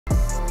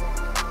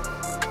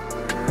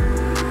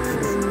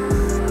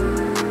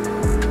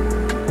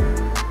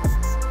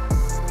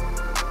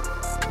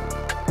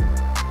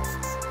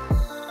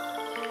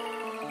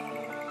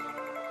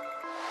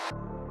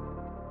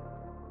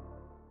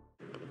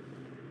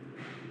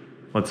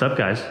What's up,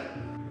 guys?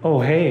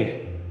 Oh,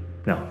 hey.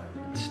 No,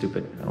 it's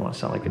stupid. I don't want to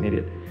sound like an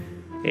idiot.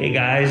 Hey,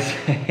 guys.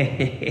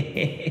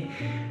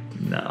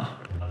 No.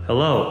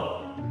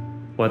 Hello.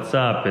 What's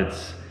up?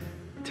 It's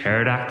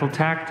Pterodactyl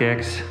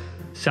Tactics.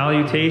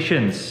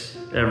 Salutations,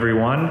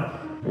 everyone.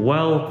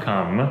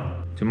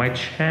 Welcome to my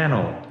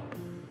channel,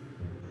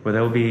 where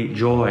there will be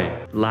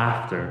joy,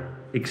 laughter,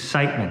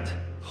 excitement,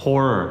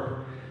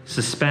 horror,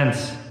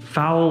 suspense,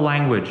 foul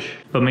language,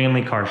 but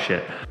mainly car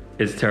shit.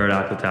 It's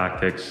Pterodactyl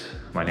Tactics.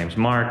 My name's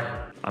Mark.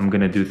 I'm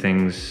gonna do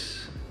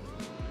things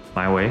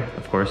my way,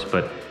 of course,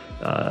 but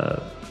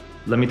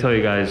let me tell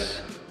you guys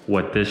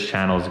what this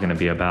channel is gonna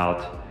be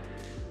about.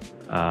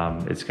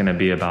 It's gonna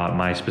be about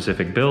my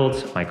specific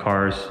builds, my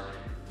cars,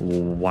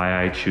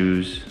 why I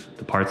choose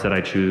the parts that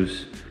I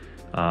choose,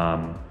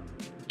 how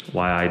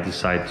I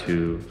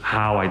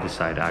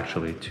decide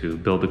actually to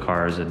build the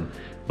cars, and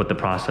what the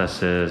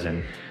process is,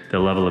 and the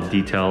level of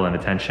detail and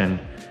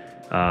attention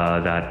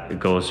that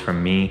goes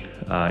from me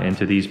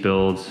into these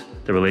builds,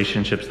 the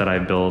relationships that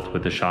I've built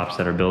with the shops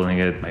that are building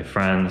it, my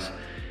friends.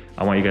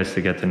 I want you guys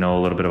to get to know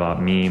a little bit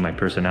about me, my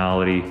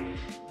personality,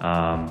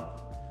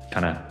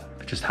 kind of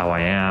just how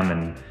I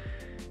am,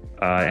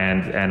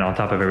 and on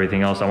top of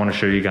everything else, I want to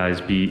show you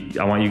guys.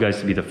 I want you guys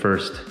to be the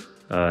first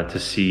to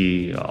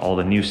see all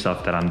the new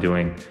stuff that I'm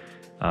doing.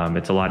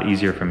 It's a lot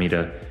easier for me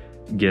to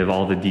give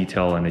all the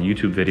detail in a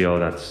YouTube video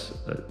that's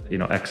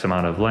X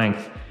amount of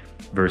length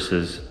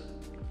versus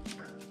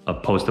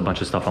post a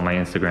bunch of stuff on my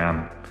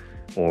Instagram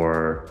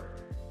or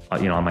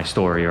on my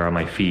story or on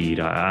my feed.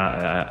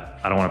 I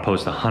don't want to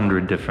post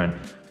 100 different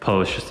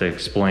posts just to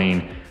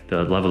explain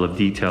the level of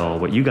detail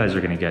what you guys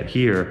are going to get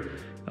here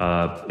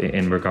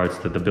in regards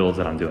to the builds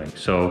that I'm doing.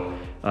 So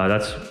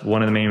that's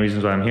one of the main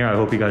reasons why I'm here. I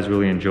hope you guys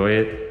really enjoy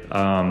it.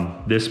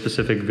 This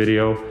specific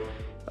video,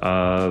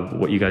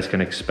 what you guys can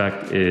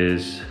expect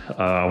is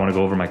I want to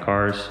go over my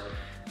cars.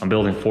 I'm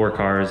building 4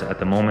 cars at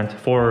the moment,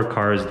 4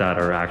 cars that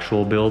are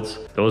actual builds.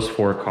 Those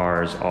 4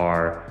 cars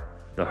are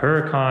the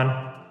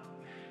Huracan,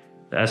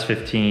 the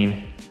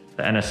S15,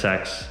 the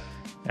NSX,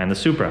 and the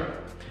Supra.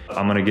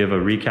 I'm gonna give a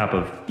recap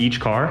of each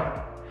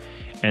car,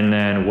 and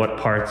then what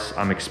parts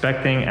I'm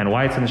expecting and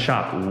why it's in the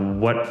shop.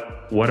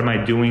 What am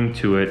I doing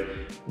to it?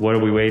 What are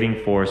we waiting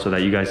for, so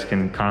that you guys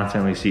can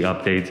constantly see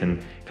updates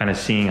and kind of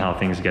seeing how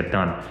things get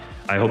done.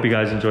 I hope you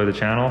guys enjoy the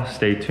channel.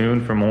 Stay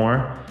tuned for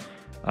more.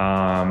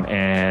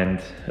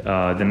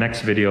 The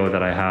next video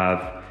that I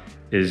have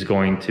is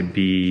going to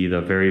be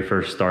the very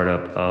first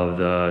startup of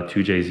the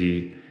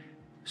 2JZ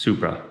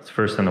Supra. It's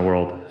first in the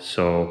world.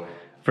 So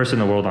first in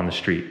the world on the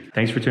street.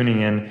 Thanks for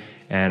tuning in,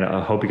 and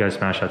I hope you guys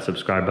smash that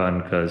subscribe button,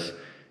 because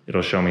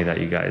it'll show me that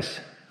you guys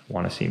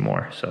want to see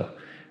more. So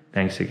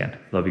thanks again.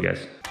 Love you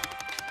guys.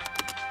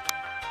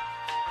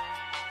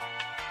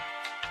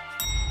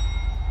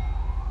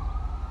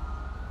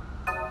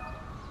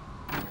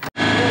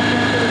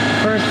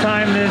 First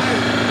time this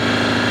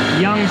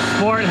young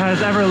sport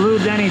has ever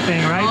lubed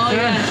anything, right, sir?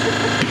 Yes.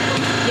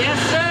 Yes,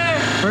 sir.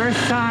 First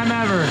time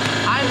ever.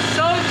 I'm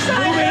so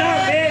excited. Move it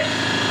up, bitch.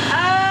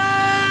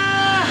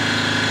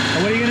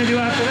 And what are you gonna do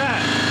after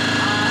that?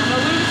 I'm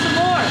gonna lube some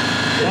more.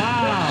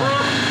 Wow.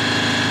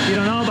 You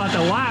don't know about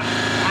the WAP.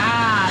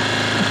 Ah.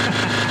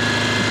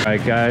 All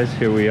right, guys,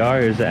 here we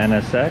are. Here's the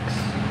NSX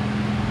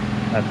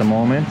at the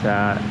moment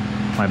at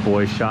my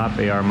boy's shop,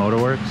 AR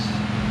Motorworks.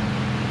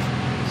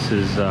 This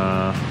is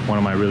one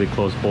of my really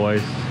close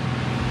boys.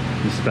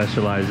 He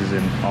specializes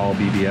in all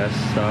BBS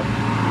stuff.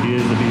 He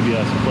is the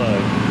BBS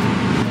plug.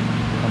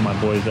 And my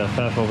boy's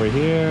FF over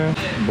here.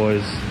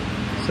 Boy's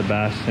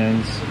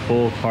Sebastian's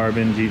full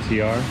carbon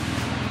GTR.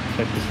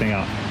 Check this thing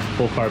out,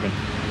 full carbon.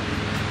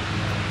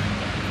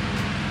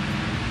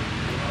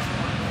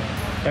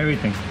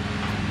 Everything,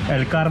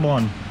 el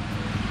carbon.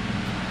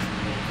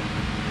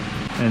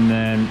 And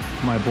then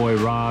my boy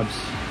Rob's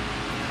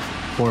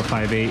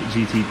 458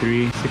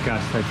 GT3, sick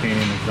ass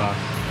titanium exhaust.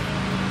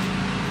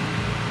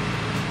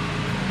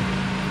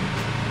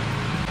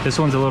 This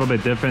one's a little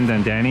bit different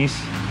than Danny's.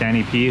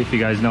 Danny P, if you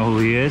guys know who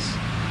he is.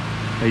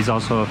 He's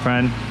also a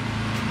friend.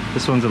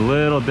 This one's a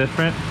little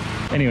different.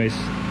 Anyways,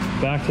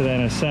 back to the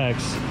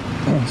NSX.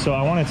 So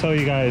I want to tell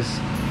you guys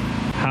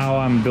how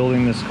I'm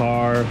building this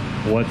car,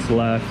 what's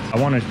left. I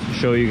want to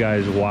show you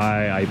guys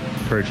why I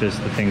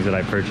purchased the things that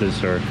I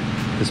purchased, or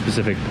the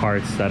specific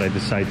parts that I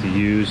decide to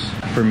use.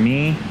 For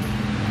me,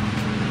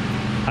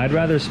 I'd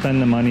rather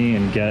spend the money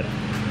and get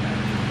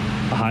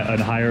a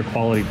higher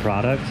quality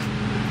product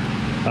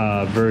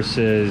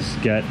versus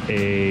get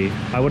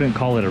I wouldn't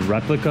call it a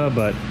replica,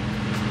 but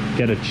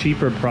get a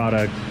cheaper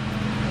product.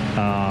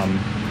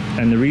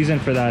 And the reason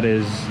for that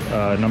is,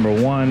 number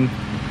one,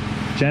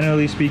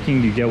 generally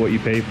speaking, you get what you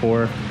pay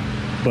for,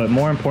 but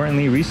more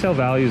importantly, resale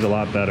value is a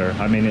lot better.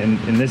 I mean,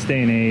 in this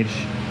day and age,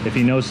 if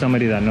you know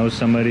somebody that knows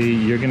somebody,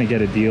 you're gonna get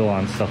a deal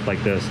on stuff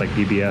like this, like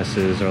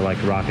BBS's or like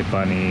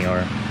Rocketbunny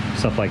or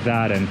stuff like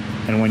that.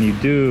 And when you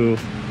do,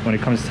 when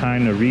it comes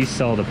time to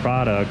resell the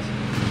product,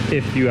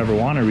 if you ever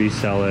want to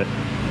resell it,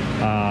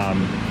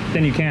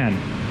 then you can,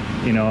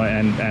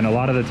 and a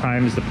lot of the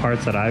times the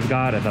parts that I've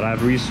got, that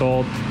I've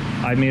resold,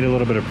 I made a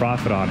little bit of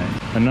profit on it.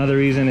 Another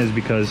reason is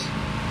because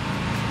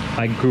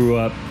I grew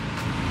up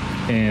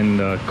in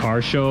the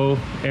car show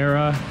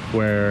era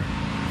where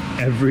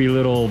every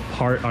little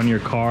part on your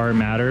car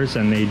matters,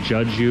 and they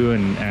judge you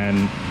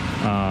and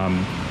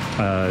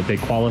they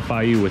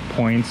qualify you with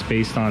points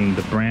based on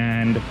the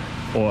brand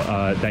or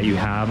that you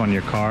have on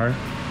your car.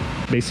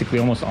 Basically,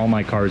 almost all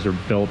my cars are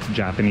built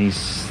Japanese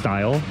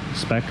style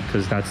spec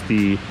because that's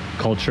the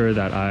culture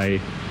that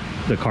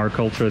the car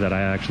culture that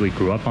I actually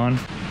grew up on.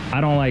 I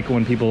don't like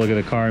when people look at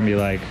the car and be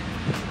like,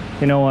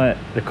 you know what,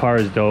 the car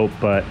is dope,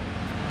 but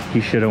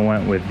he should have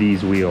went with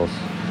these wheels.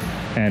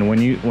 And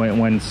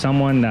when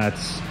someone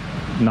that's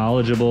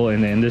knowledgeable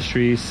in the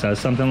industry says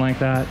something like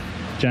that,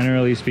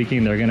 generally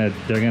speaking, they're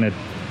gonna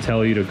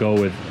tell you to go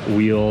with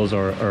wheels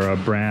or a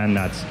brand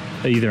that's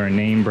either a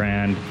name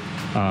brand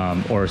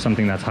or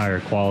something that's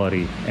higher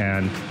quality.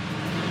 And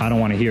I don't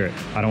want to hear it.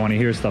 I don't want to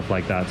hear stuff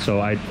like that.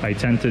 So I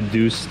tend to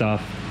do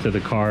stuff to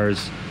the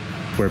cars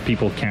where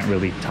people can't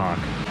really talk.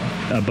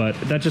 But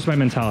that's just my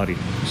mentality.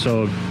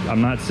 So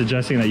I'm not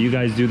suggesting that you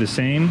guys do the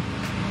same.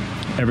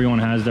 Everyone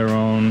has their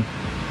own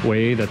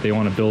way that they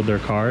want to build their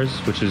cars,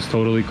 which is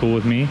totally cool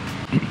with me.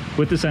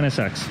 With this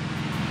NSX,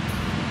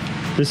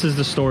 this is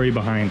the story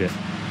behind it.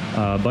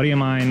 A buddy of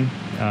mine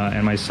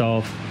and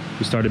myself,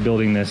 we started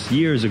building this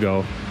years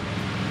ago,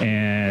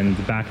 and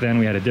back then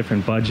we had a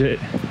different budget.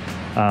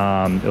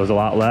 It was a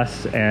lot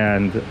less,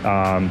 and we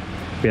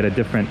had a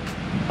different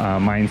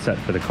mindset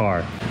for the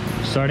car.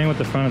 Starting with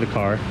the front of the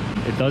car,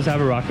 it does have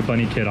a Rocket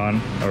Bunny kit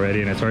on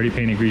already, and it's already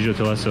painted grigio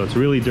to us, so it's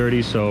really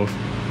dirty. So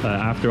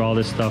after all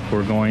this stuff,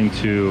 we're going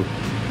to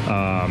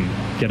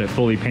get it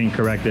fully paint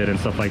corrected and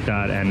stuff like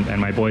that.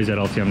 And my boys at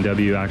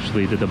LTMW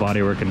actually did the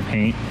bodywork and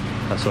paint,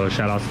 so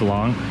shout outs to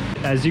Long.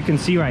 As you can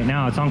see right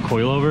now, it's on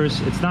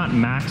coilovers. It's not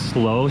max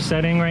low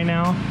setting right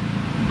now,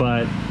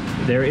 but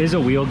there is a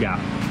wheel gap,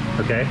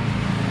 okay?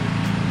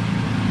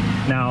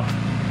 Now,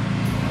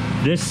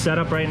 this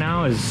setup right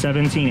now is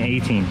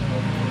 17-18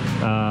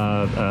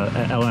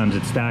 LMs,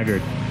 it's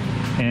staggered.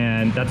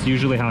 And that's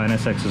usually how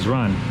NSX is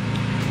run.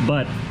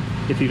 But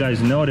if you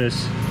guys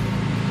notice,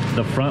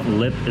 the front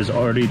lip is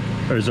already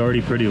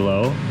pretty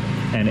low.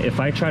 And if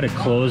I try to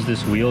close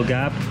this wheel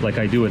gap, like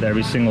I do with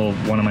every single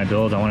one of my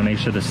builds, I want to make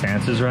sure the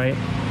stance is right,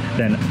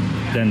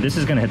 then this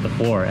is going to hit the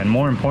floor. And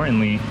more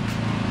importantly,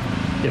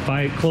 if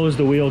I close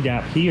the wheel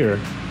gap here,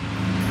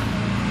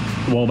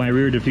 well, my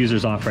rear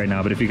diffuser's off right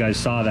now, but if you guys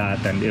saw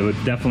that, then it would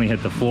definitely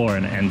hit the floor.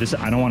 And this,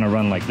 I don't want to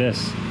run like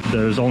this.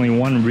 There's only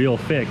one real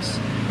fix,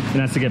 and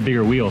that's to get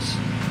bigger wheels.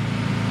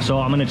 So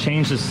I'm going to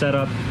change the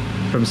setup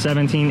from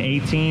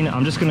 17-18.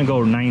 I'm just going to go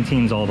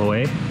 19s all the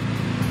way,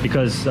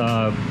 because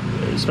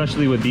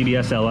especially with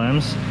BBS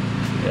LMs,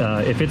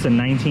 if it's a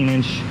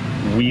 19-inch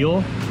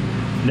wheel,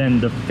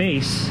 then the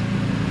face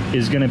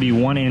is going to be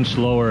 1 inch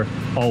lower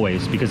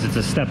always, because it's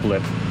a step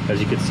lip. As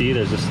you can see,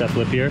 there's a step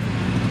lip here.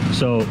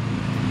 So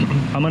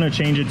I'm going to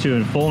change it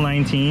to full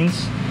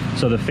 19s.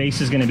 So the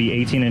face is going to be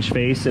 18-inch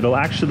face. It'll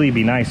actually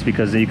be nice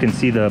because you can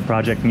see the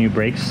Project Mu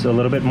brakes a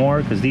little bit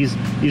more, because these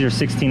are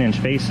 16-inch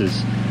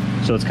faces.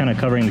 So it's kind of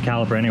covering the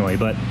caliper anyway.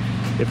 But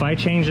if I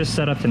change this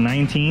setup to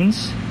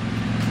 19s,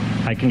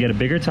 I can get a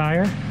bigger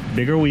tire,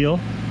 bigger wheel.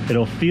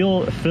 It'll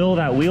fill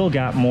that wheel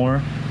gap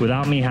more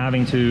without me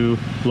having to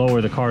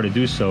lower the car to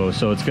do so.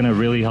 So it's gonna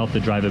really help the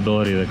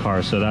drivability of the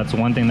car. So that's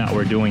one thing that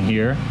we're doing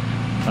here.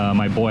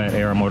 My boy at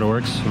AR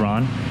Motorworks,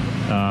 Ron,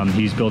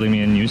 he's building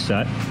me a new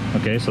set.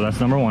 Okay, so that's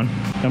number one.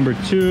 Number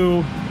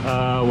two,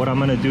 what I'm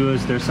gonna do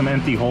is there's some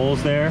empty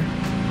holes there.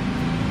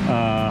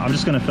 I'm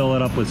just gonna fill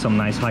it up with some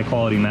nice high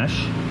quality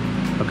mesh.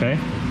 Okay.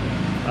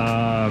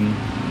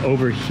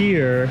 Over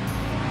here,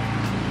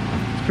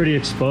 it's pretty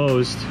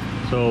exposed.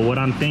 So what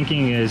I'm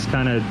thinking is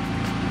kind of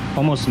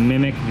almost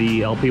mimic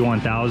the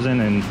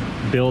LP1000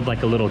 and build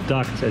like a little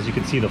duct. As you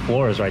can see, the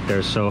floor is right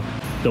there. So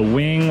the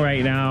wing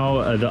right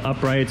now, the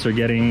uprights are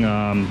getting,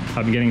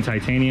 I'm getting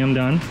titanium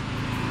done.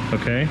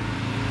 Okay.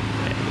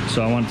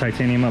 So I want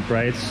titanium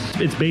uprights.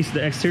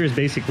 The exterior is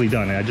basically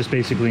done. I just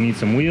basically need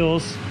some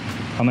wheels.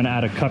 I'm gonna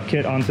add a cup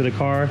kit onto the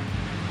car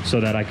so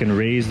that I can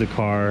raise the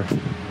car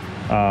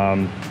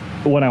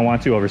when I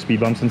want to over speed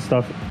bumps and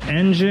stuff.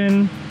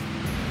 Engine,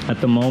 at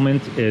the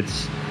moment,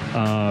 it's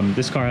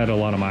this car had a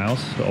lot of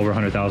miles, over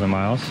 100,000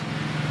 miles.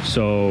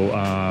 So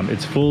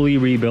it's fully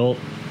rebuilt,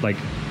 like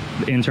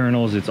the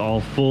internals, it's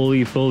all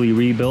fully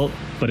rebuilt,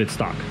 but it's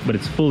stock, but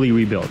it's fully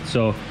rebuilt.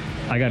 So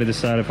I got to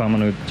decide if I'm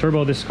going to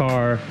turbo this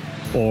car,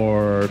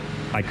 or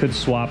I could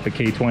swap the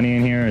K20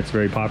 in here. It's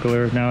very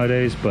popular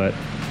nowadays, but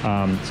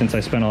since I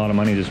spent a lot of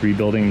money just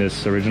rebuilding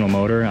this original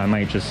motor, I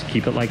might just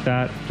keep it like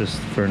that, just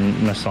for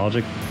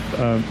nostalgic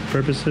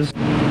purposes.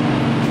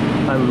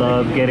 I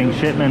love getting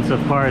shipments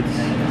of parts.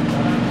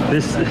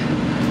 This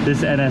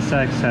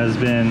NSX has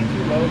been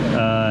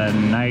a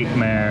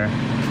nightmare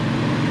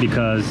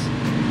because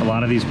a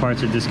lot of these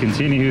parts are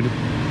discontinued,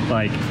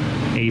 like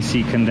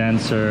AC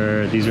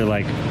condenser. These are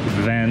like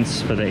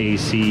vents for the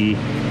AC.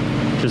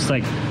 Just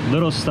like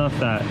little stuff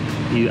that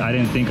I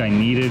didn't think I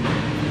needed.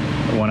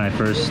 when I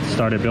first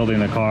started building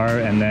the car,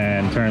 and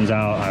then turns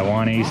out I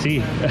want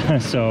AC.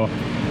 So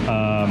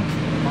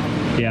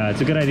yeah,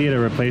 it's a good idea to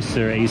replace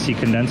their AC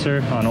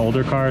condenser on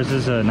older cars.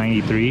 This is a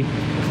 93.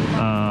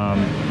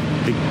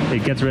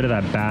 It gets rid of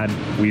that bad,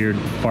 weird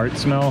fart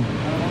smell.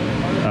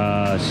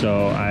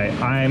 So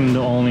I'm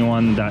the only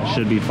one that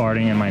should be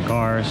farting in my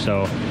car.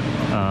 So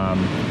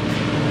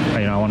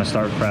you know, I want to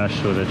start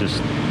fresh with it.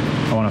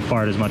 I want to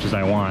fart as much as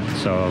I want,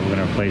 so we're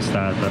going to replace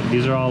that. But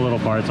these are all little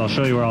parts. I'll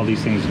show you where all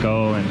these things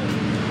go. And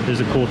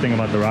there's a cool thing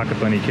about the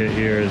rocketbunny kit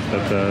here is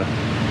that the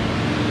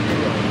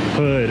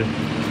hood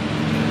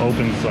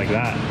opens like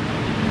that.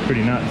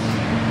 Pretty nuts.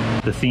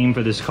 The theme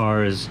for this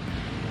car is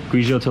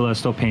Grigio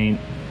Telesto paint,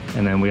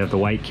 and then we have the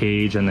white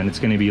cage, and then it's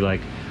going to be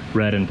like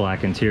red and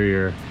black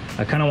interior.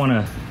 I kind of want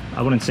to,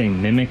 I wouldn't say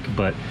mimic,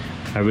 but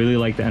I really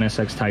like the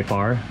NSX Type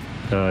R,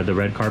 the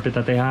red carpet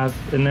that they have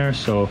in there.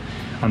 So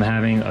I'm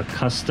having a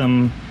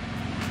custom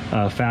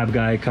fab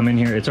guy come in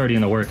here. It's already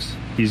in the works.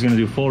 He's gonna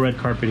do full red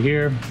carpet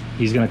here.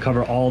 He's gonna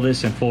cover all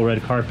this in full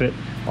red carpet,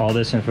 all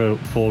this in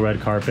full red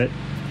carpet,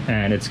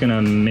 and it's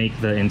gonna make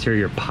the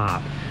interior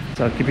pop.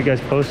 So I'll keep you guys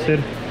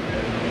posted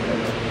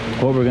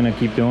what we're gonna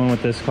keep doing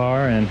with this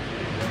car. And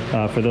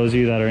for those of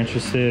you that are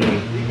interested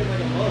in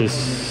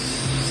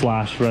this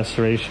 /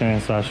 restoration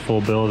 /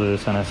 full build of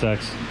this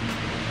NSX,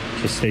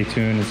 just stay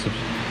tuned and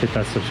hit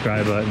that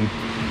subscribe button,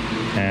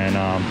 and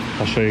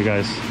I'll show you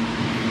guys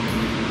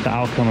the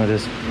outcome of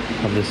this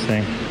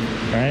thing.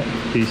 All right,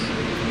 peace.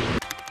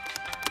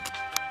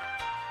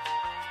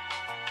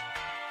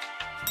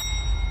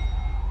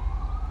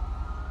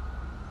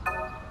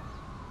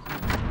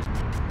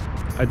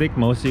 I think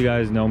most of you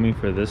guys know me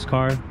for this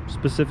car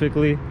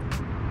specifically,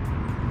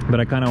 but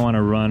I kind of want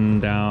to run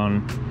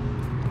down,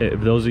 if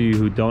those of you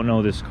who don't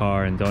know this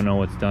car and don't know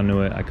what's done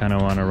to it, I kind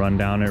of want to run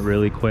down it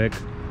really quick,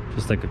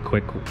 just like a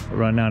quick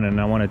rundown, and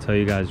I want to tell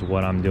you guys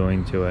what I'm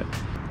doing to it.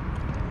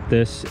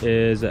 This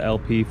is a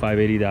LP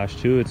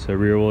 580-2. It's a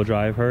rear wheel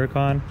drive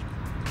Huracan.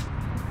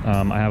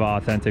 I have an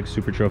authentic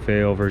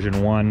Supertrofeo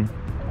version 1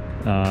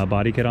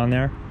 body kit on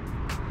there.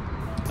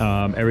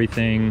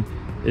 Everything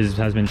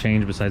has been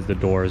changed besides the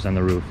doors and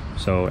the roof.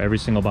 So every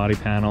single body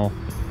panel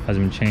has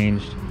been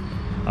changed.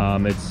 I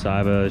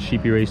have a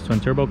Sheepy Race twin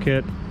turbo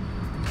kit.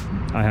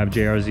 I have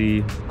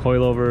JRZ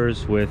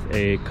coilovers with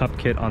a cup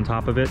kit on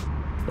top of it.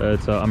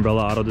 It's an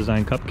Umbrella Auto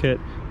Design cup kit.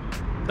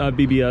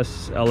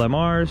 BBS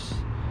LMRs,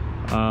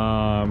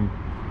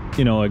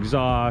 you know,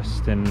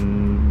 exhaust, and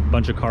a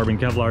bunch of carbon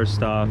Kevlar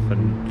stuff,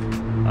 and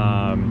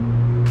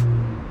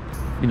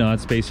you know,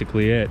 that's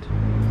basically it.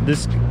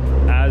 This,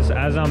 as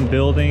I'm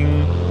building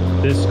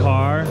this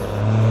car,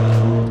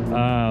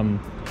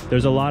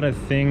 there's a lot of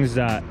things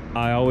that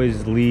I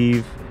always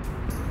leave,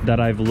 that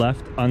I've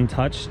left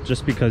untouched,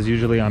 just because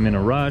usually I'm in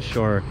a rush,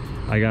 or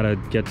I gotta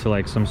get to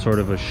like some sort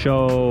of a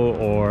show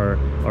or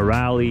a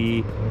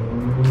rally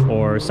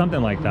or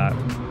something like that.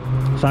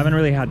 So I haven't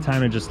really had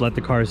time to just let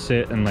the car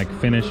sit and like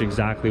finish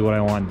exactly what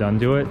I want done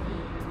to it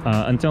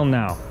until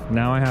now.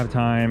 Now I have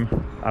time.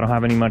 I don't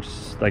have any much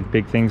like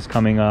big things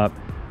coming up.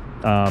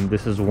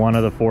 This is one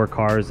of the 4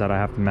 cars that I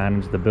have to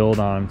manage the build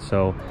on.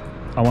 So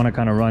I want to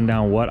kind of run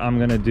down what I'm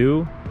gonna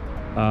do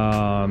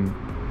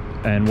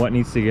and what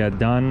needs to get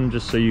done,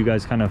 just so you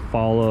guys kind of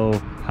follow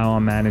how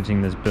I'm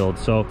managing this build.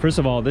 So first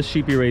of all, this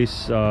Sheepy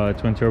Race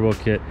twin turbo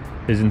kit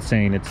is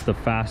insane. It's the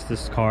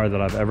fastest car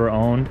that I've ever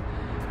owned.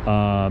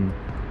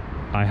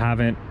 I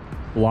haven't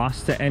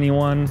lost to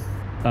anyone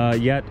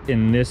yet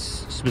in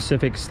this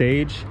specific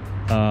stage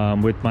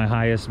with my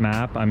highest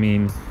map. I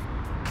mean,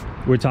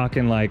 we're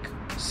talking like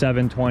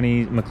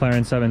 720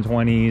 McLaren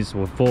 720s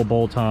with full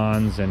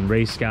bolt-ons and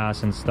race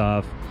gas and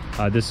stuff.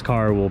 This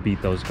car will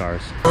beat those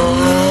cars.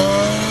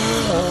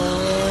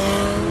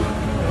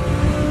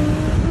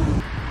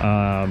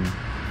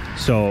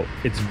 So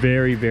it's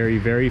very, very,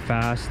 very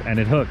fast, and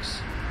it hooks.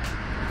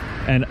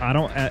 And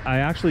I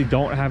actually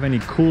don't have any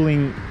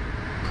cooling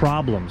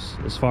problems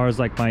as far as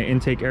like my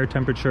intake air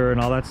temperature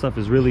and all that stuff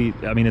is really,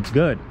 I mean, it's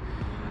good.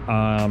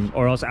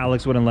 Or else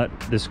Alex wouldn't let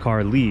this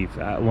car leave.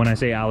 When I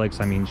say Alex,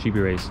 I mean Sheepy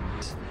Race.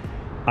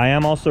 I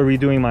am also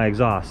redoing my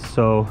exhaust.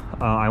 So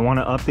I want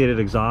to updated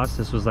exhaust.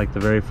 This was like the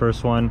very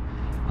first one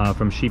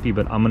from Sheepy,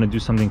 but I'm gonna do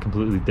something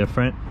completely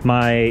different.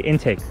 My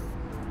intake.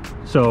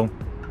 So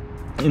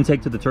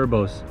intake to the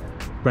turbos.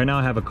 Right now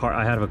I have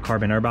a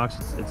carbon air box.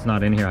 It's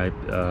not in here.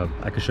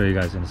 I could show you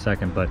guys in a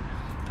second, but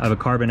I have a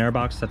carbon air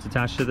box that's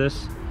attached to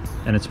this,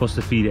 and it's supposed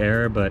to feed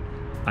air, but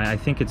I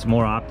think it's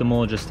more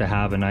optimal just to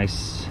have a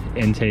nice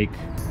intake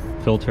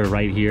filter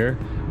right here,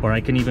 or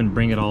I can even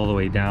bring it all the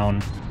way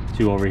down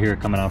to over here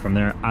coming out from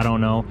there. I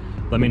don't know.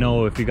 Let me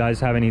know if you guys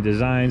have any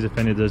designs, if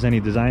there's any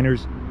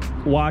designers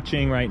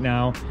watching right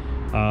now.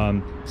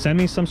 Send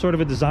me some sort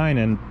of a design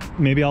and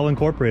maybe I'll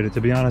incorporate it,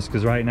 to be honest,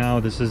 because right now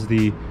this is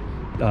the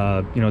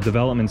you know,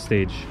 development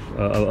stage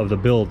of the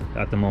build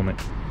at the moment.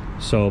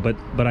 So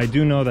but I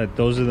do know that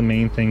those are the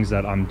main things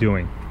that I'm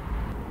doing.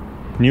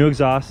 New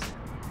exhaust,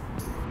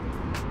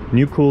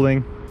 new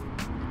cooling,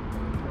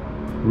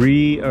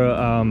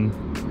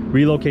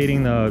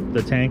 relocating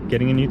the tank,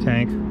 getting a new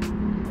tank,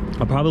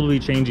 I'll probably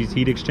change these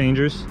heat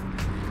exchangers,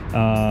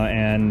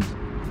 and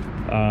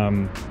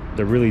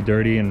they're really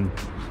dirty, and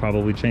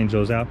probably change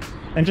those out,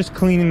 and just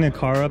cleaning the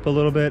car up a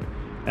little bit,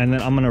 and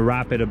then I'm gonna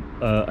wrap it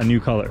a new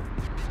color.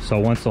 So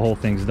once the whole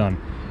thing's done,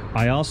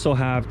 I also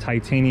have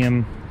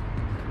titanium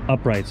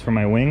uprights for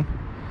my wing,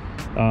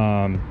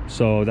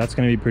 so that's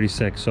gonna be pretty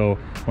sick. So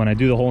when I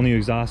do the whole new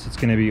exhaust, it's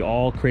gonna be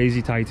all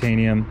crazy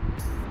titanium,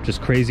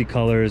 just crazy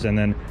colors, and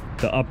then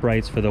the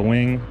uprights for the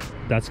wing,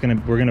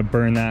 we're gonna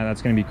burn that.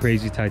 That's gonna be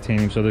crazy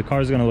titanium. So the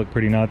car's gonna look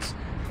pretty nuts.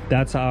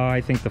 That's how I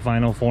think the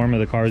final form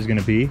of the car is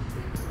gonna be.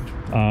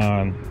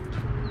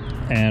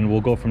 And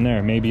we'll go from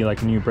there. Maybe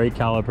like new brake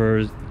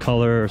calipers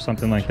color or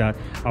something like that.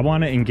 I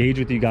want to engage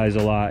with you guys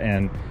a lot,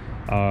 and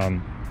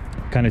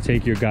kind of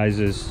take your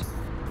guys's,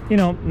 you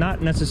know,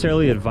 not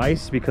necessarily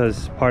advice,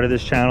 because part of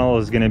this channel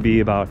is going to be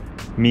about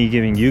me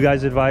giving you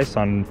guys advice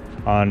on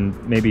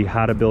maybe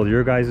how to build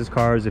your guys'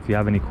 cars. If you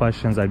have any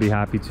questions, I'd be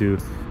happy to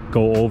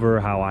go over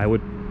how I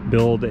would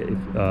build any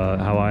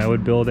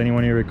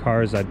one of your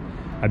cars. I'd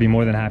be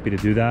more than happy to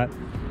do that.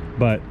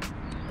 But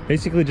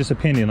basically just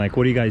opinion, like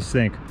what do you guys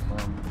think?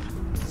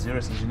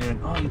 Xeris Engineering.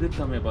 Oh, you did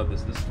tell me about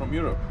this. This is from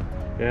Europe.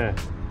 Yeah.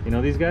 You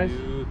know these guys?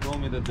 You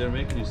told me that they're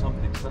making you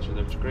something special.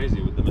 They're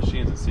crazy with the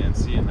machines and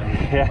CNC and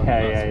everything.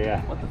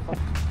 Yeah. What the fuck?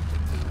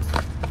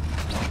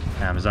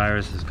 Damn,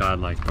 Xeris is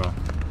godlike, bro.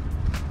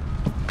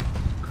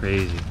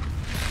 Crazy.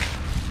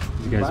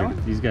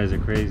 These guys are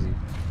crazy.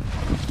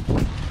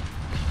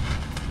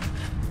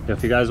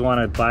 If you guys want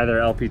to buy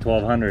their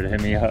LP1200,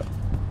 hit me up.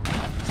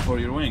 It's for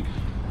your wing.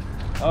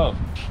 Oh.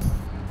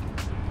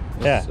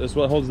 Yeah. It's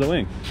what holds the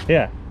wing.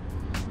 Yeah.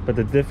 But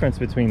the difference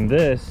between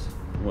this,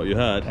 what you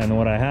had, and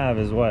what I have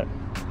is what?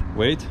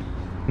 Weight?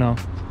 No.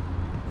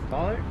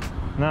 Color?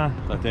 Nah.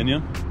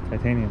 Titanium?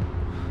 Titanium.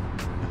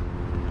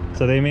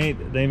 So they made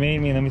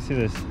me, let me see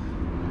this.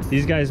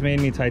 These guys made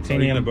me titanium. So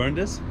you're gonna burn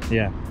this?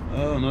 Yeah.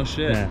 Oh, no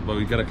shit. Yeah. But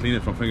we gotta clean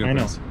it from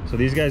fingerprints. I know. So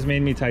these guys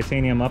made me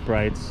titanium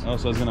uprights. Oh,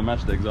 so it's gonna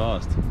match the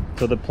exhaust.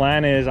 So the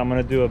plan is I'm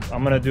gonna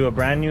do a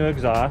brand new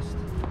exhaust.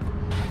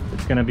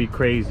 It's gonna be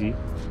crazy.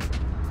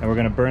 And we're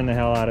gonna burn the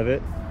hell out of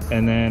it.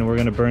 And then we're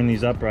gonna burn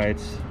these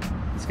uprights.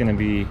 It's gonna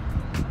be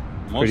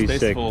most pretty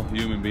tasteful sick.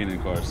 Human being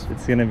in cars.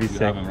 It's gonna be you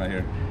sick. have him right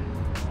here.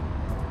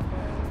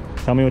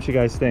 Tell me what you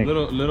guys think.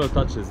 Little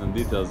touches and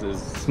details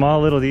is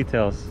small little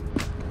details.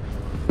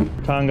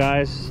 Huracan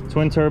guys,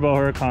 twin turbo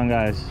Huracan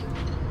guys.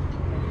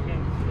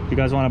 If you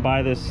guys want to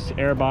buy this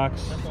airbox,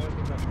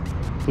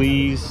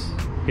 please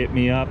hit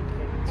me up.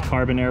 It's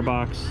carbon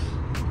airbox.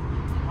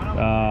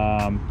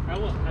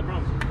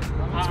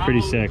 It's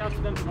pretty sick.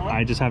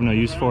 I just have no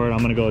use for it. I'm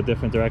gonna go a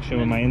different direction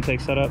with my intake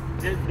setup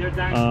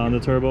on the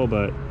turbo,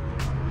 but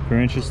if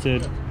you're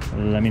interested,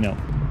 let me know.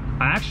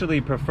 I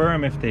actually prefer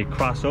them if they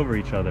cross over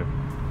each other,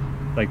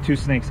 like two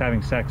snakes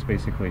having sex,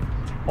 basically.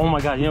 Oh my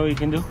god, you know what you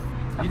can do?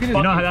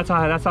 You know that's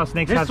how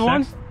snakes have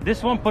sex.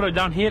 This one put it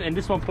down here, and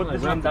this one put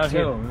this one down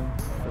here.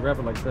 Wrap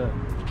it like that.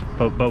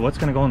 But what's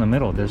gonna go in the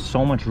middle? There's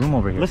so much room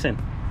over here. Listen,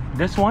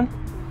 this one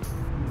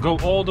go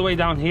all the way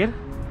down here.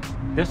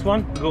 This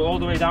one go all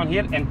the way down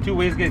here, and two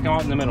wastegates come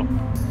out in the middle.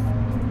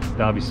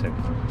 That'll be sick.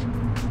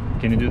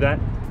 Can you do that?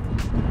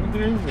 You can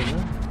do anything,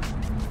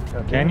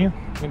 man. Can you?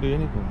 You can do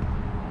anything.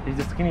 He's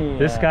a skinny.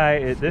 This guy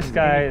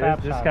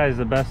is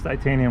the best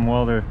titanium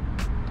welder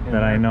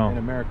that I know in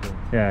America.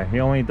 Yeah, he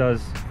only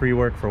does free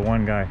work for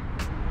one guy.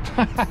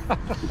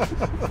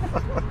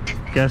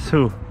 Guess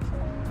who?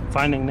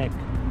 Finding Nick.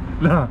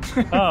 No.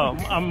 Oh,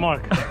 I'm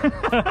Mark.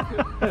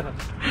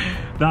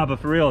 Nah, but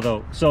for real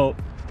though. So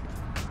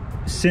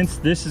since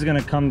this is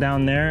gonna come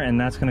down there and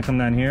that's gonna come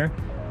down here,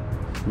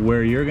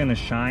 where you're gonna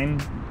shine,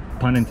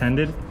 pun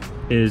intended,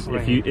 is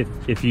right.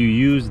 if you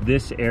use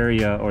this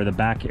area or the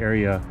back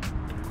area,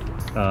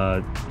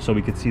 so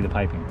we could see the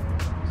piping.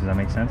 Does that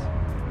make sense?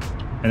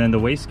 And then the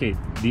wastegate,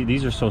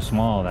 these are so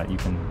small that you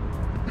can.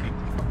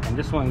 And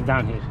this one's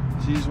down here.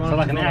 So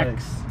like an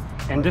X.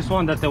 And this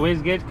one, that the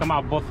wastegate come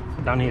out both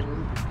down here.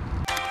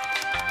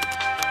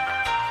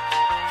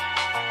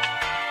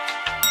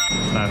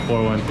 Not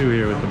 412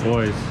 here with the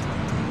boys.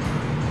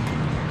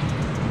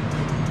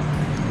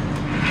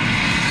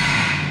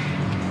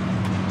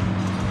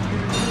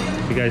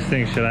 What do you guys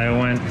think? Should I have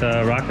went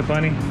Rocket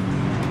Bunny?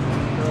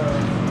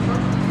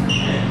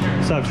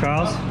 What's up,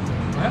 Charles?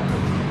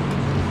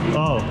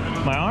 Oh,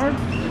 my arm?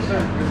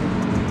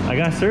 I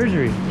got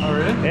surgery. Oh,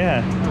 really?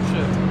 Yeah. Oh,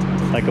 shit.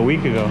 Like a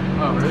week ago.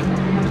 Oh, really?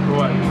 For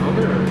what?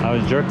 Shoulder or? I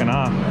was jerking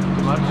off.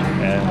 Too much?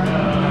 Yeah.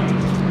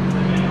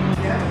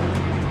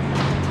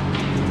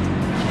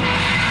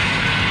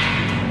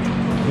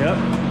 Yep.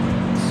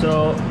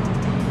 So,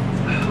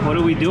 what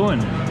are we doing?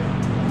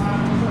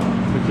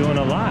 We're doing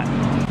a lot.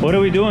 What are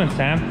we doing,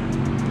 Sam?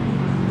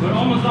 We're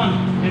almost done.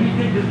 Can you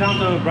take this down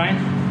to Brian?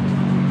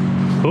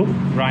 Who?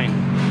 Brian.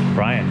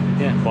 Brian.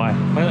 Yeah. Why?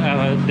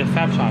 The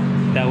fab shop.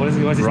 What's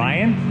his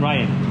Ryan? name?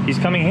 Ryan. He's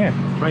coming here.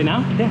 Right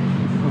now? Yeah.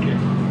 Okay.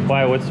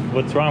 Why?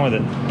 What's wrong with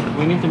it?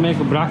 We need to make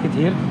a bracket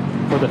here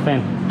for the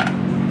fan.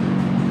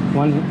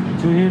 1,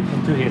 2 here,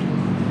 and 2 here.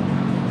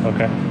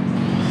 Okay.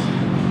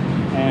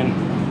 And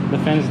The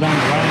fence done, the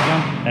ride is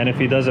done. And if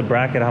he does a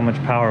bracket, how much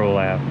power will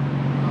I have?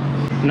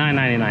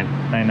 $9.99.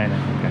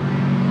 $9.99, okay.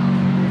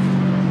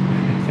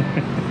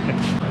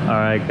 All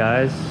right,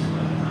 guys.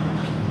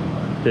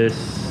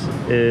 This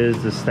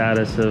is the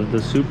status of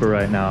the Supra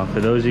right now. For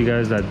those of you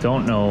guys that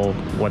don't know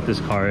what this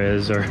car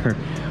is or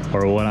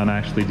what I'm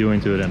actually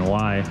doing to it and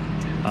why,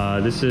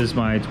 this is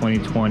my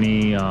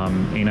 2020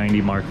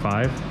 A90 Mark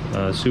V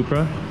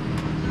Supra.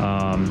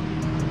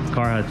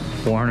 Car had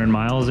 400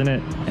 miles in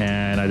it,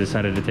 and I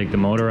decided to take the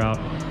motor out.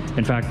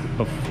 In fact,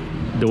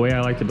 the way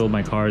I like to build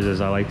my cars is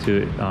I like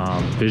to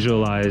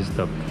visualize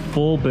the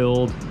full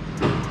build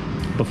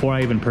before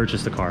I even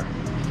purchase the car.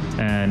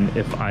 And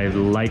if I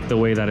like the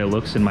way that it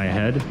looks in my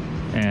head,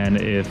 and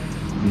if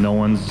no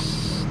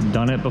one's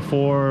done it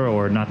before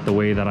or not the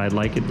way that I'd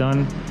like it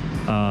done,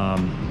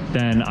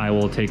 then I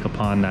will take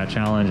upon that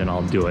challenge and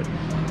I'll do it.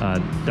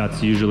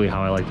 That's usually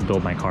how I like to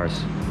build my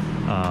cars.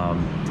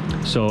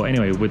 So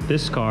anyway, with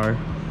this car,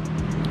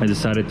 I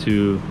decided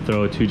to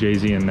throw a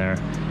 2JZ in there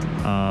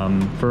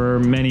for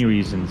many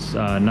reasons.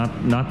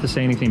 Not to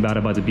say anything bad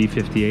about the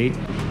B58.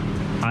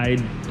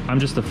 I'm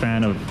just a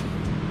fan of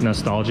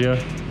nostalgia,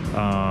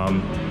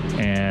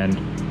 and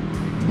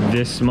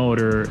this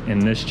motor in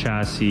this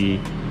chassis,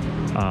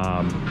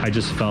 I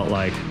just felt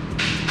like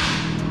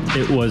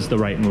it was the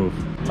right move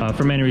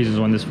for many reasons.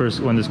 When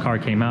this car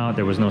came out,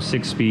 there was no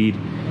 6-speed.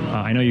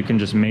 I know you can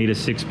just mate a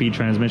 6-speed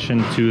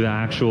transmission to the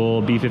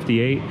actual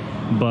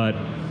B58, but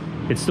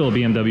it's still a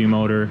BMW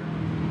motor.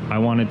 I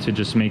wanted to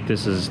just make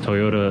this as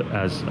Toyota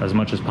as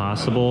much as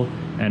possible.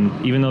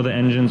 And even though the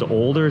engine's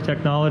older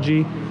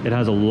technology, it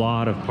has a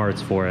lot of parts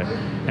for it,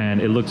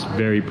 and it looks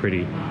very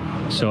pretty.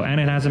 So, and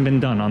it hasn't been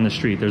done on the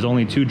street. There's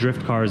only 2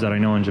 drift cars that I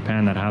know in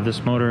Japan that have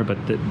this motor, but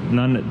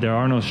there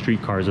are no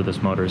street cars with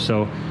this motor.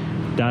 So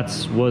that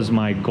was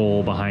my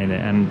goal behind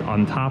it. And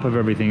on top of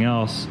everything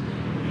else,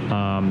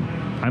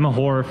 I'm a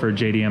whore for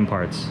JDM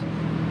parts.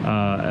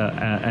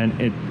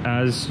 And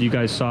as you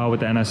guys saw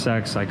with the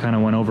NSX, I kind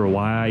of went over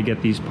why I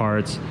get these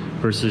parts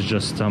versus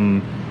just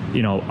some,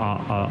 you know,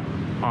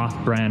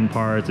 off-brand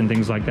parts and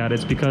things like that.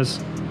 It's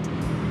because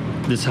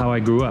this is how I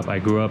grew up. I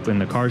grew up in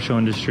the car show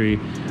industry.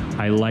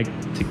 I like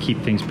to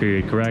keep things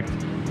period correct.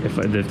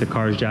 If the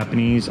car is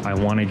Japanese, I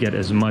want to get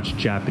as much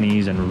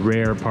Japanese and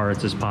rare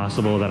parts as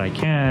possible that I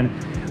can.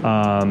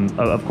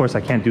 Of course,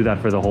 I can't do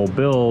that for the whole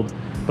build,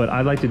 but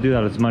I'd like to do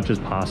that as much as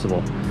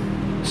possible.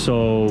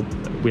 So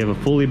we have a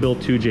fully built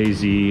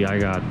 2JZ. I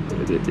got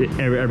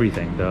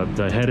everything.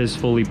 The head is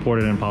fully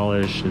ported and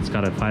polished. It's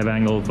got a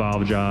 5-angle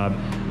valve job.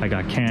 I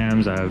got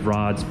cams, I have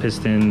rods,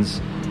 pistons,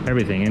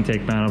 everything.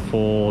 Intake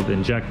manifold,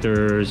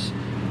 injectors,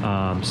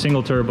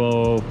 single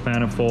turbo,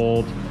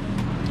 manifold,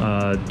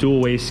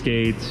 dual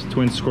wastegate,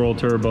 twin scroll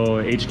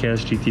turbo,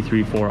 HKS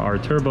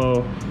GT34R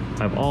turbo.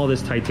 I have all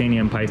this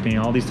titanium piping,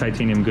 all these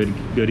titanium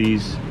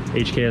goodies,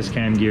 HKS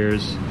cam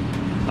gears.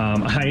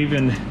 I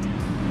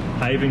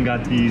even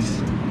got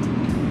these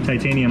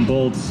titanium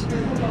bolts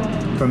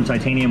from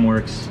Titanium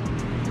Works.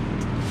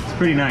 It's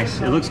pretty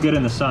nice. It looks good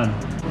in the sun.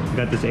 I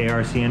got this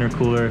ARC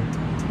intercooler,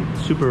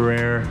 super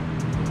rare,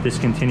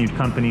 discontinued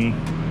company.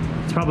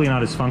 It's probably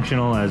not as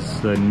functional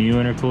as the new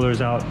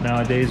intercoolers out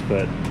nowadays,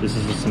 but this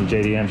is just some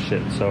JDM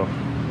shit, so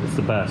it's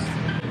the best.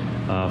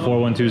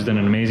 412's done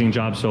an amazing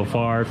job so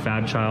far.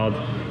 Fab Child,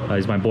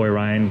 he's my boy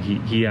Ryan.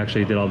 He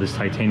actually did all this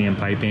titanium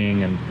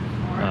piping, and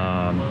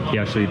he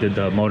actually did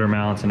the motor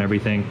mounts and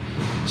everything.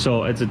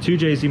 So it's a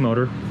 2JZ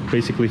motor,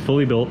 basically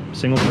fully built,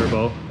 single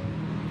turbo,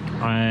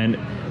 and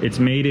it's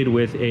mated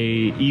with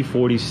a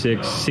E46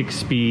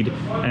 6-speed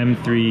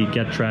M3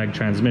 Getrag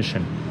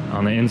transmission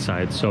on the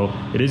inside. So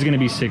it is going to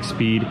be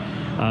 6-speed.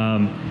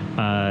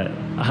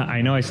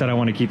 I know I said I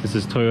want to keep this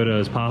as Toyota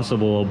as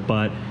possible,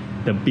 but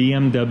the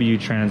BMW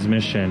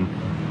transmission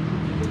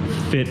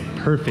fit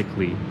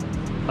perfectly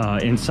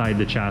inside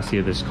the chassis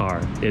of this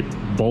car. It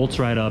bolts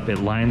right up, it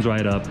lines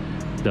right up.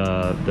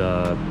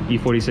 The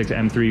E46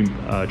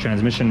 M3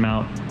 transmission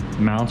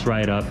mounts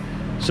right up.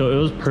 So it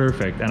was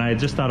perfect, and I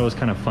just thought it was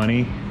kind of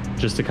funny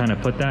just to kind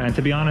of put that. And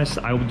to be honest,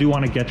 I do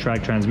want a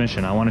Getrag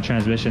transmission. I want a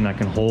transmission that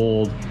can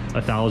hold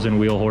 1,000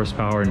 wheel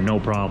horsepower, no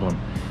problem.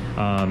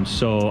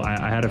 So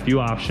I had a few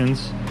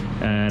options,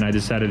 and I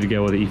decided to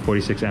go with the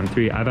E46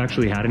 M3. I've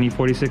actually had an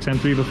E46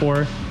 M3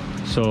 before,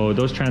 so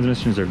those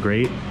transmissions are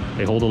great.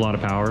 They hold a lot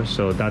of power,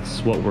 so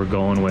that's what we're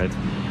going with.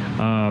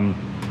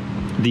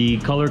 The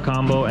color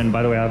combo, and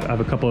by the way, I have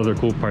a couple other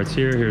cool parts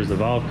here. Here's the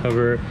valve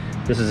cover.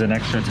 This is an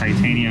extra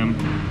titanium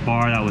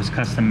bar that was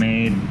custom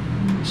made.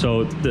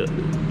 So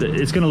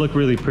it's gonna look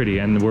really pretty,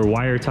 and we're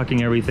wire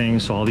tucking everything,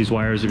 so all these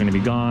wires are gonna be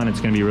gone. It's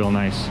gonna be real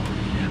nice.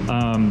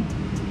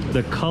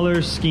 The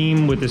color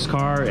scheme with this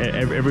car,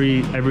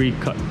 every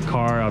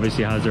car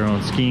obviously has their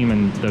own scheme,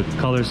 and the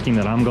color scheme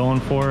that I'm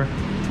going for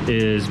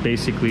is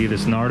basically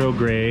this Nardo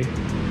gray,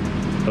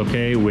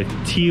 okay, with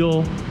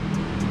teal.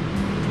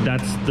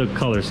 That's the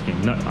color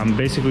scheme. I'm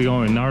basically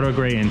going with Nardo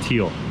gray and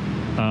teal.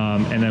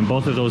 And then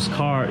both of those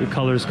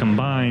colors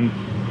combined,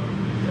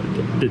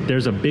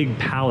 there's a big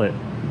palette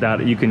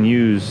that you can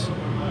use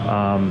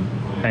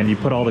and you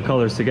put all the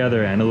colors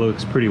together and it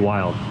looks pretty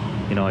wild.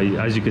 You know,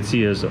 as you can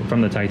see, is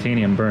from the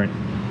titanium burnt,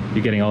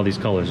 you're getting all these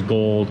colors.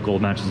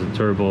 Gold matches the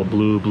turbo,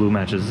 blue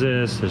matches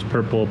this, there's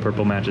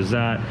purple matches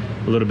that,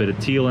 a little bit of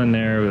teal in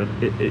there.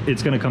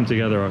 It's gonna come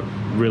together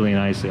really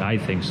nicely, I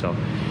think so.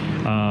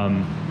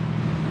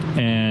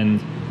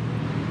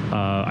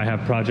 I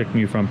have Project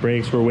Mu front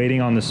brakes. We're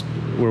waiting on the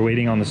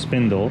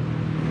spindle.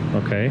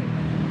 Okay,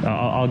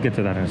 I'll get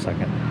to that in a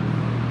second.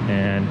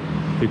 And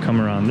we come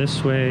around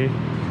this way.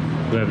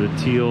 We have the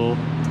teal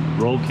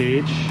roll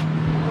cage.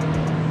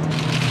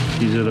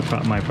 These are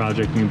my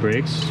Project Mu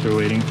brakes we're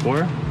waiting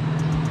for.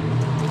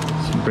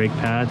 Some brake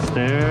pads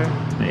there.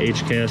 The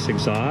HKS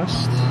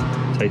exhaust,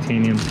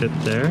 titanium tip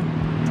there.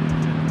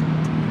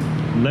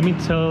 Let me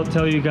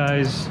tell you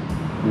guys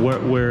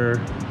what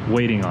we're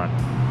waiting on,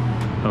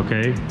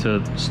 okay,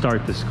 to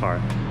start this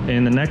car.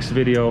 In the next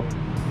video,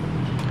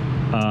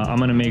 I'm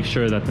gonna make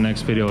sure that the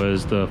next video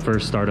is the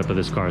first startup of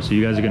this car, so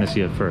you guys are gonna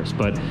see it first.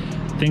 But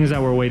things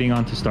that we're waiting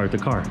on to start the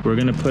car. We're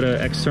gonna put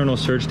an external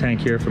surge tank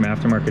here from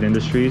Aftermarket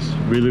Industries.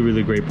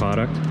 Really great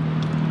product.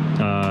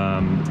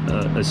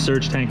 A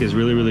surge tank is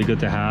really good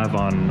to have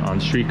on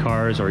street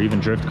cars or even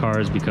drift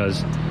cars,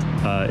 because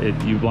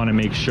you wanna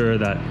make sure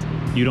that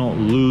you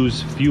don't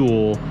lose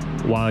fuel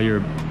while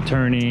you're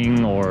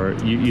turning, or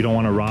you don't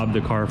want to rob the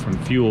car from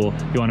fuel.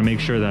 You want to make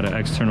sure that an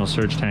external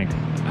surge tank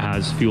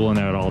has fuel in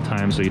there at all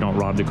times, so you don't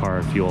rob the car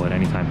of fuel at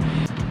any time.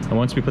 And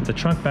once we put the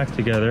trunk back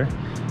together,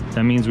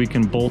 that means we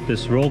can bolt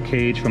this roll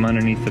cage from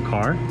underneath the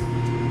car.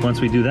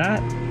 Once we do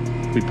that,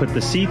 we put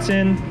the seats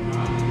in.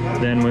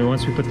 Then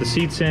once we put the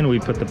seats in, we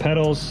put the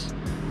pedals.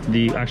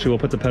 Actually, we'll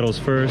put the pedals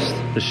first,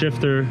 the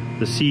shifter,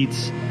 the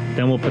seats,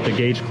 then we'll put the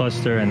gauge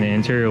cluster, and the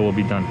interior will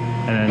be done.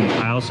 And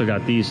then I also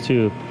got these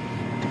too,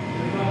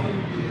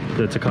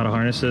 the Takata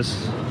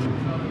harnesses.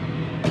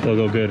 They'll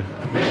go good.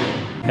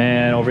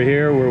 And over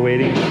here, we're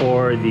waiting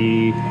for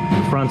the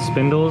front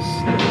spindles.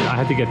 I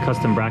had to get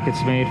custom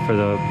brackets made for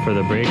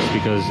the brakes,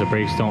 because the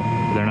brakes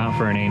they're not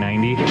for an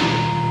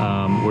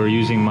A90. We're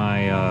using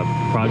my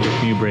Project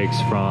Mu brakes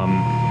from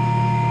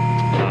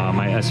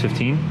my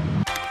S15.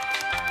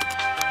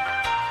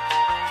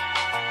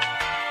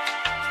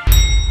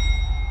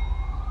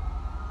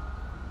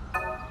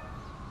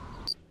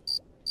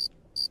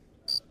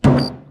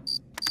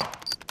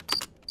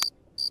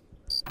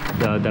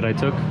 That I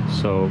took,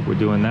 so we're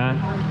doing that.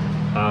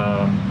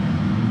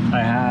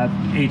 I have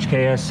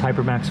HKS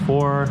Hypermax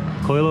 4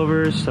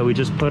 coilovers that we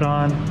just put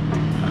on.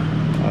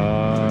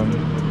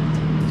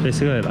 That's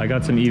basically it. I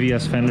got some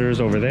EVS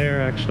fenders over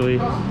there, actually,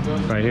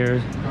 right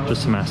here,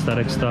 just some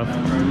aesthetic stuff.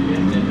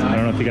 I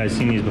don't know if you guys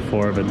seen these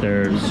before, but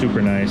they're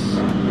super nice.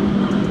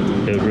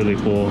 It was really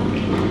cool.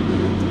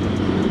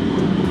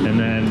 And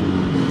then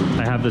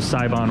I have the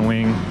Saibon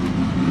wing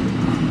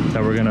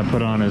that we're gonna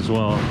put on as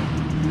well.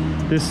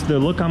 The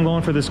look I'm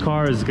going for this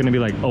car is gonna be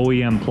like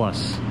OEM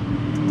plus.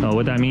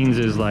 What that means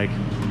is, like,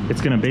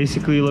 it's gonna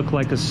basically look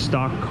like a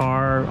stock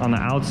car on the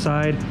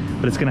outside,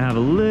 but it's gonna have a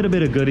little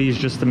bit of goodies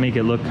just to make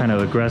it look kind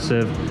of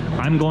aggressive.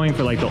 I'm going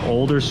for like the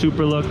older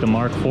Supra look, the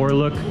Mark IV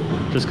look,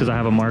 just because I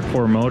have a Mark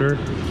IV motor.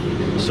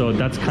 So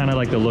that's kind of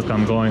like the look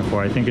I'm going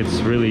for. I think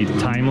it's really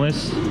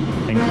timeless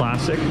and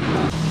classic.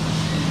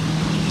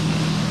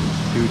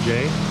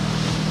 2J.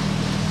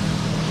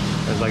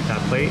 I like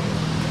that plate.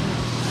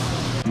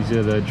 These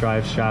are the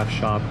Drive Shaft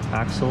Shop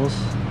axles.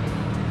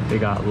 They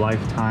got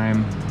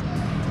lifetime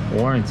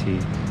warranty.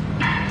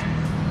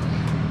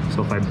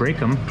 So if I break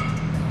them,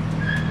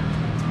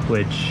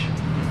 which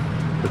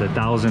with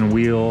 1,000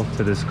 wheel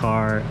to this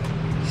car,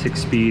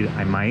 6-speed,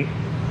 I might.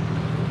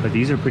 But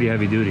these are pretty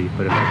heavy duty.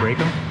 But if I break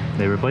them,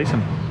 they replace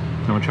them.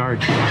 No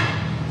charge.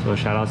 So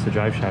shout outs to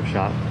Drive Shaft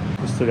Shop.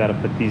 We still got to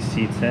put these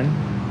seats in.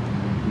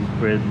 These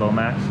Grid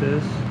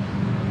Lomaxes.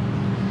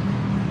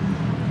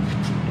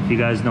 You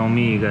guys know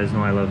me, you guys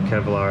know I love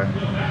Kevlar,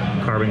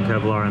 carbon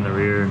Kevlar in the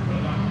rear.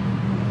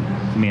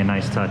 Give me a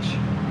nice touch.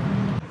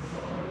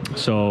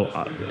 So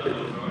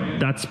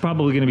that's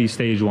probably gonna be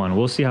stage one.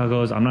 We'll see how it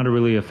goes. I'm not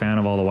really a fan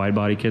of all the wide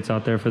body kits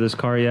out there for this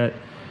car yet,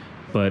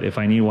 but if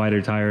I need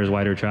wider tires,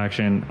 wider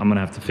traction, I'm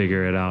gonna have to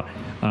figure it out.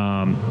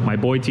 My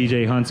boy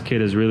tjhunt's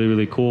kit is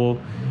really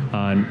cool.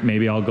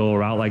 Maybe I'll go a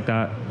route like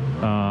that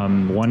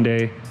one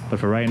day,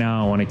 but for right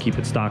now, I wanna keep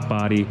it stock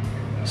body,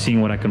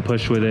 seeing what I can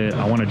push with it.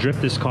 I want to drift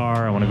this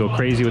car. I want to go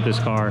crazy with this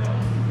car.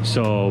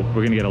 So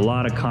we're gonna get a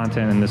lot of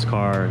content in this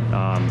car,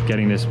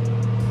 getting this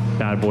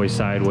bad boy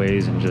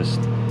sideways and just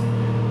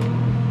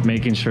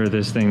making sure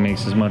this thing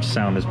makes as much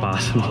sound as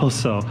possible.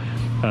 So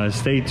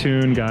stay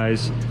tuned,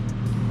 guys.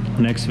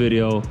 Next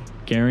video,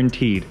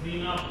 guaranteed,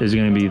 is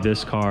gonna be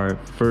this car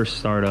first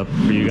startup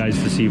for you guys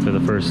to see for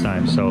the first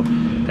time. So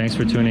thanks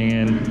for tuning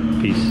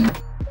in.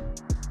 Peace.